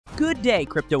Good day,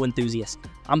 crypto enthusiasts.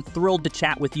 I'm thrilled to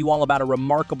chat with you all about a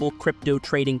remarkable crypto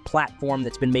trading platform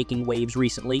that's been making waves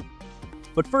recently.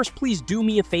 But first, please do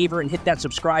me a favor and hit that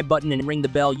subscribe button and ring the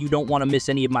bell. You don't want to miss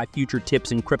any of my future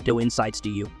tips and crypto insights,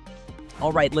 do you?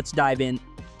 All right, let's dive in.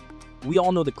 We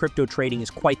all know that crypto trading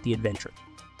is quite the adventure.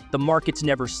 The markets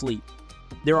never sleep.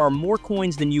 There are more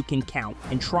coins than you can count,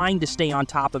 and trying to stay on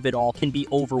top of it all can be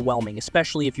overwhelming,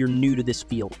 especially if you're new to this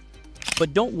field.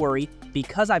 But don't worry,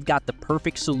 because I've got the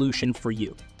perfect solution for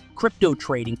you. Crypto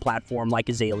trading platform like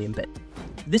Azaliumbit.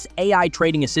 This AI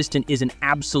trading assistant is an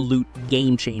absolute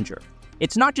game changer.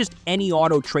 It's not just any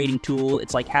auto trading tool,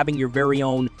 it's like having your very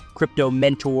own crypto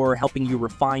mentor helping you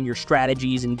refine your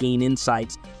strategies and gain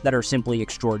insights that are simply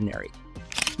extraordinary.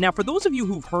 Now, for those of you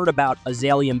who've heard about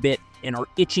Azaliumbit and are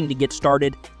itching to get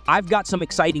started, I've got some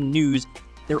exciting news.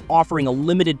 They're offering a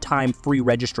limited time free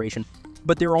registration,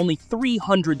 but there are only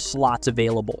 300 slots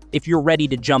available. If you're ready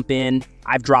to jump in,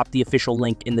 I've dropped the official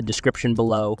link in the description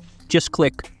below. Just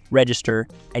click register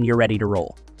and you're ready to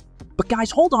roll. But guys,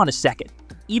 hold on a second.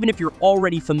 Even if you're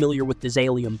already familiar with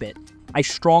Azaliumbit, I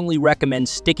strongly recommend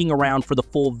sticking around for the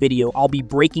full video. I'll be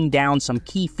breaking down some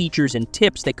key features and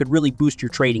tips that could really boost your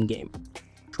trading game.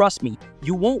 Trust me,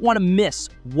 you won't want to miss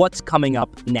what's coming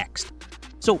up next.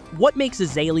 So what makes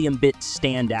Azaliumbit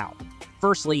stand out?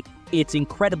 Firstly, it's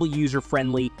incredibly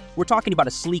user-friendly. We're talking about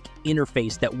a sleek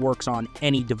interface that works on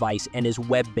any device and is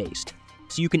web-based,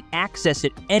 so you can access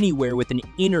it anywhere with an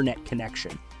internet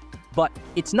connection. But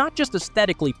it's not just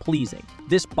aesthetically pleasing.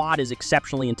 This bot is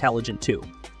exceptionally intelligent too.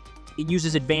 It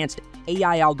uses advanced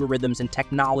AI algorithms and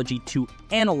technology to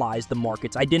analyze the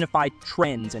markets, identify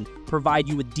trends, and provide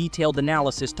you with detailed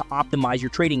analysis to optimize your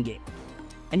trading game.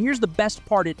 And here's the best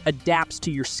part, it adapts to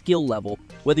your skill level,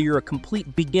 whether you're a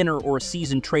complete beginner or a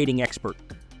seasoned trading expert.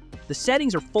 The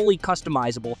settings are fully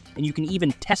customizable, and you can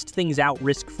even test things out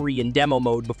risk-free in demo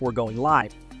mode before going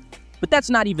live. But that's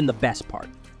not even the best part.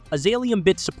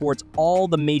 Azaliumbit supports all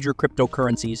the major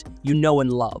cryptocurrencies you know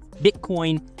and love.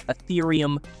 Bitcoin,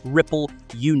 Ethereum, Ripple,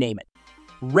 you name it.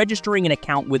 Registering an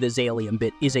account with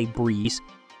Azaliumbit is a breeze.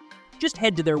 Just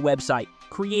head to their website,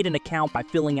 create an account by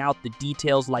filling out the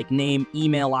details like name,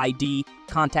 email ID,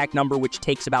 contact number, which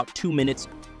takes about 2 minutes,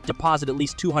 deposit at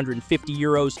least 250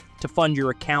 euros to fund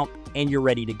your account, and you're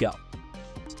ready to go.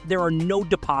 There are no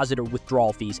deposit or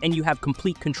withdrawal fees, and you have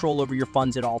complete control over your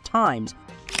funds at all times.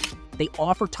 They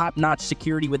offer top-notch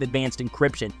security with advanced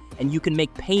encryption, and you can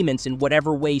make payments in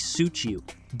whatever way suits you.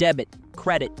 Debit,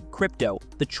 credit, crypto,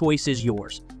 the choice is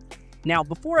yours. Now,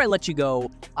 before I let you go,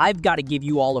 I've got to give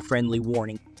you all a friendly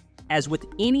warning. As with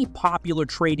any popular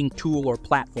trading tool or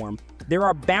platform, there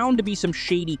are bound to be some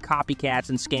shady copycats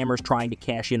and scammers trying to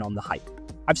cash in on the hype.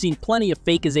 I've seen plenty of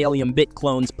fake Azaliumbit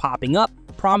clones popping up,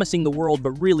 promising the world,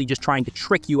 but really just trying to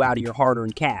trick you out of your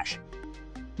hard-earned cash.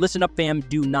 Listen up, fam,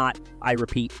 do not, I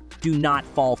repeat, do not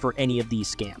fall for any of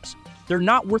these scams. They're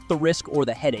not worth the risk or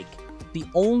the headache. The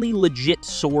only legit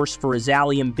source for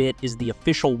Azaliumbit is the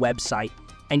official website,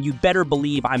 and you better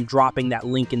believe I'm dropping that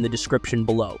link in the description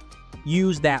below.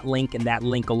 Use that link and that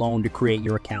link alone to create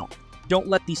your account. Don't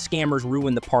let these scammers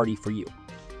ruin the party for you.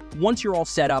 Once you're all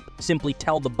set up, simply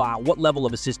tell the bot what level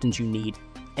of assistance you need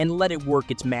and let it work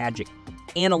its magic,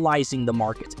 analyzing the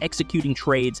markets, executing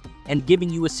trades, and giving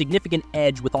you a significant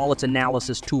edge with all its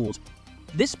analysis tools.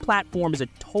 This platform is a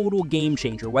total game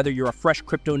changer, whether you're a fresh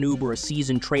crypto noob or a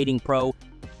seasoned trading pro.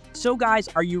 So guys,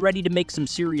 are you ready to make some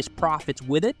serious profits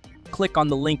with it? Click on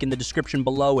the link in the description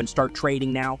below and start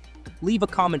trading now. Leave a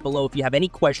comment below if you have any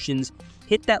questions,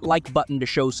 hit that like button to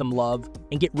show some love,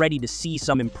 and get ready to see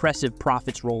some impressive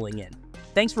profits rolling in.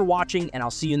 Thanks for watching, and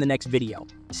I'll see you in the next video.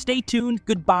 Stay tuned,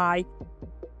 goodbye,